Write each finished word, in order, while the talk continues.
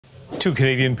Two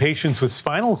Canadian patients with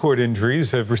spinal cord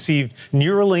injuries have received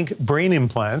Neuralink brain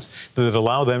implants that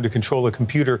allow them to control a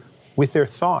computer with their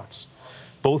thoughts.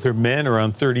 Both are men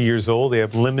around 30 years old. They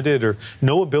have limited or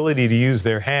no ability to use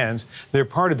their hands. They're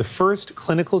part of the first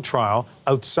clinical trial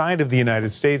outside of the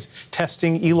United States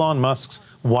testing Elon Musk's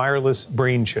wireless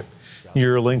brain chip.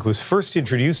 Neuralink was first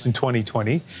introduced in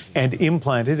 2020 and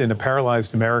implanted in a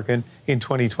paralyzed American in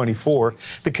 2024.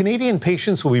 The Canadian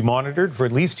patients will be monitored for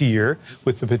at least a year,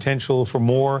 with the potential for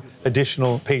more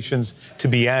additional patients to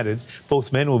be added.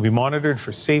 Both men will be monitored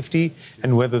for safety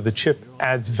and whether the chip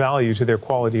adds value to their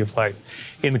quality of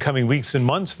life. In the coming weeks and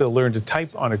months, they'll learn to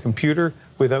type on a computer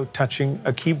without touching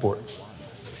a keyboard.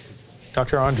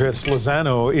 Dr. Andres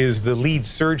Lozano is the lead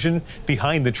surgeon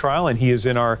behind the trial, and he is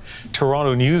in our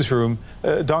Toronto newsroom.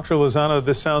 Dr. Lozano,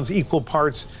 this sounds equal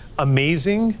parts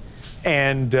amazing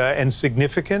and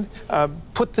significant.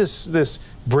 Put this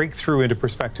breakthrough into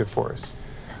perspective for us.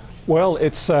 Well,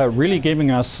 it's really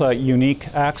giving us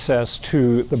unique access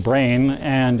to the brain,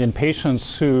 and in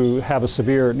patients who have a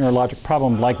severe neurologic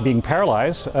problem like being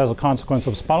paralyzed as a consequence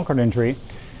of spinal cord injury,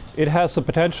 it has the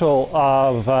potential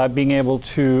of being able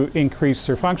to increase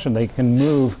their function. They can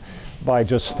move by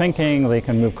just thinking, they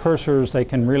can move cursors, they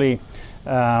can really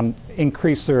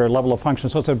increase their level of function.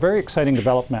 So it's a very exciting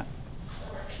development.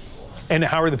 And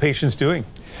how are the patients doing?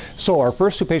 So our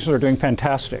first two patients are doing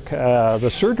fantastic. The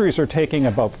surgeries are taking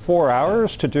about 4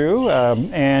 hours to do,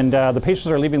 and the patients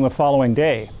are leaving the following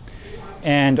day.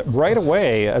 And right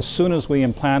away, as soon as we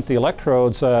implant the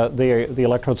electrodes, the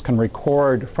electrodes can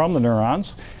record from the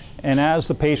neurons. And as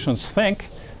the patients think,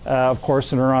 of course,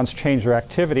 the neurons change their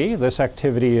activity. This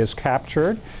activity is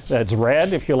captured, it's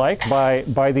read, if you like,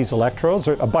 by these electrodes.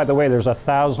 By the way, there's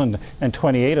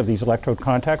 1,028 of these electrode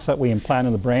contacts that we implant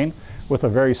in the brain with a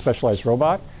very specialized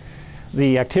robot.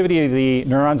 The activity of the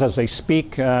neurons as they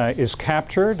speak is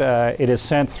captured. It is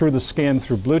sent through the skin,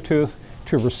 through Bluetooth,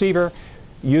 to a receiver,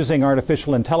 using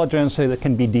artificial intelligence so that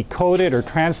can be decoded or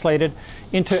translated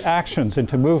into actions,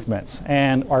 into movements.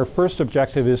 And our first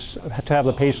objective is to have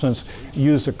the patients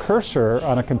use a cursor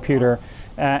on a computer,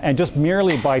 and just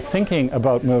merely by thinking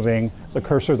about moving the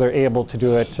cursor, they're able to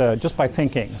do it just by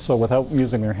thinking, so without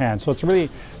using their hands. So it's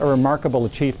really a remarkable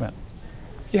achievement.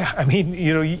 Yeah, I mean,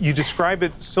 you know, you describe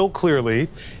it so clearly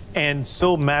and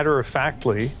so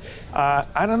matter-of-factly.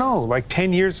 I don't know, like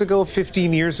 10 years ago,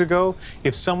 15 years ago,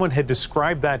 if someone had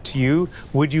described that to you,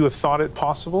 would you have thought it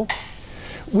possible?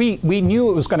 We knew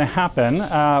it was going to happen.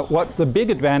 What the big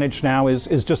advantage now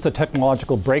is just the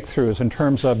technological breakthroughs in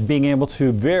terms of being able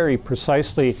to very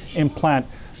precisely implant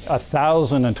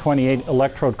 1,028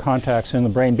 electrode contacts in the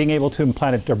brain, being able to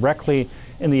implant it directly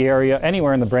in the area,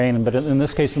 anywhere in the brain, but in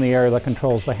this case in the area that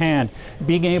controls the hand,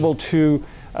 being able to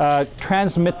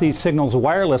transmit these signals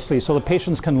wirelessly so the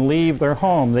patients can leave their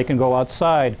home, they can go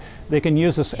outside, they can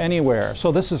use this anywhere.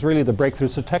 So this is really the breakthrough.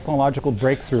 It's a technological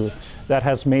breakthrough that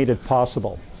has made it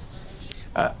possible.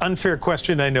 Unfair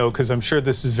question, I know, because I'm sure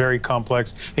this is very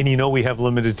complex, and you know we have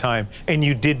limited time, and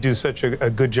you did do such a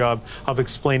good job of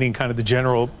explaining kind of the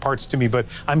general parts to me, but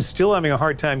I'm still having a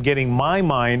hard time getting my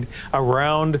mind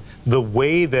around the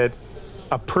way that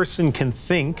a person can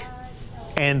think,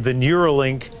 and the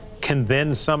Neuralink can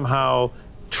then somehow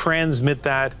transmit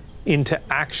that into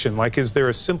action. Like, is there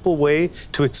a simple way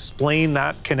to explain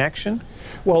that connection?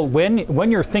 Well,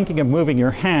 when you're thinking of moving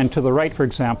your hand to the right, for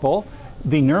example,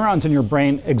 the neurons in your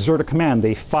brain exert a command.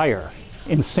 They fire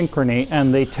in synchrony,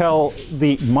 and they tell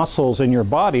the muscles in your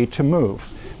body to move.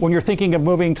 When you're thinking of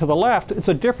moving to the left, it's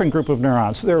a different group of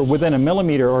neurons. They're within a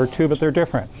millimeter or two, but they're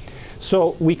different.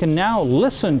 So we can now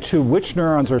listen to which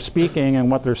neurons are speaking and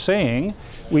what they're saying.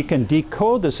 We can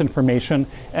decode this information,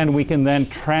 and we can then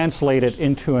translate it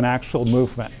into an actual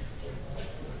movement.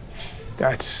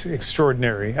 That's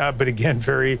extraordinary, but again,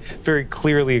 very, very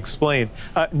clearly explained.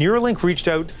 Neuralink reached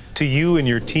out to you and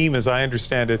your team, as I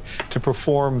understand it, to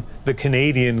perform the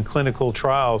Canadian clinical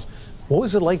trials. What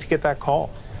was it like to get that call?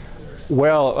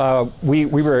 Well,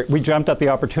 we jumped at the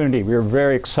opportunity. We were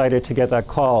very excited to get that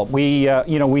call. We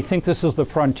think this is the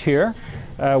frontier.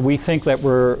 We think that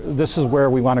this is where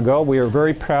we want to go. We are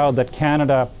very proud that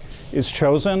Canada is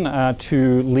chosen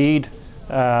to lead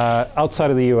outside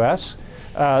of the U.S.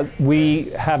 We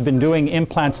have been doing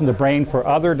implants in the brain for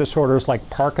other disorders like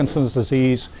Parkinson's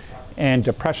disease and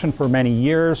depression for many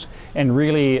years, and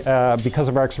really because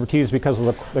of our expertise, because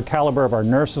of the caliber of our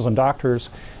nurses and doctors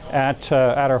at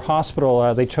our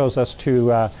hospital, they chose us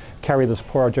to carry this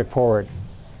project forward.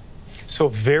 So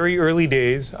very early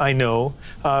days, I know,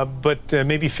 but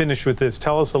maybe finish with this.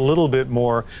 Tell us a little bit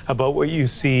more about what you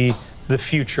see the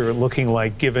future looking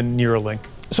like given Neuralink.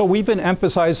 So we've been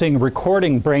emphasizing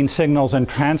recording brain signals and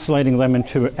translating them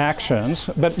into actions,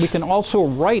 but we can also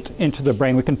write into the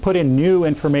brain. We can put in new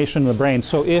information in the brain.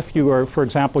 So if you are, for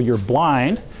example, you're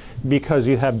blind because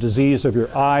you have disease of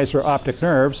your eyes or optic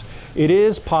nerves, it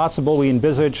is possible, we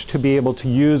envisage, to be able to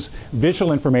use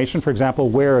visual information, for example,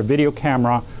 wear a video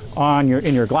camera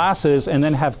in your glasses and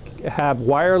then have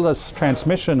wireless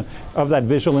transmission of that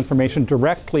visual information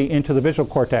directly into the visual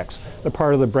cortex, the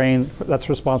part of the brain that's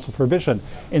responsible for vision.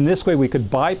 In this way, we could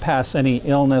bypass any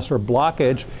illness or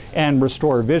blockage and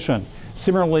restore vision.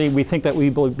 Similarly, we think that we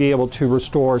will be able to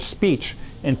restore speech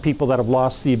in people that have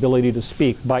lost the ability to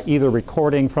speak by either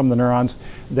recording from the neurons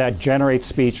that generate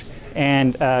speech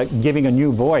and giving a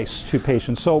new voice to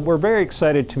patients. So we're very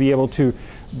excited to be able to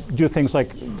do things like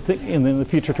in the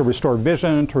future to restore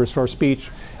vision, to restore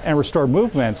speech, and restore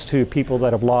movements to people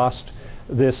that have lost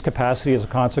this capacity as a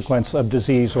consequence of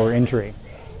disease or injury.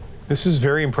 This is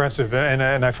very impressive, and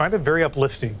I find it very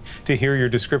uplifting to hear your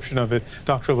description of it.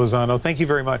 Dr. Lozano, thank you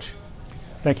very much.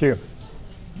 Thank you.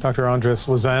 Dr. Andres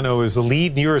Lozano is the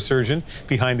lead neurosurgeon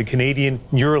behind the Canadian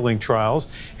Neuralink trials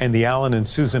and the Alan and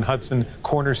Susan Hudson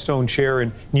Cornerstone Chair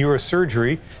in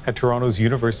Neurosurgery at Toronto's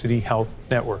University Health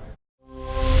Network.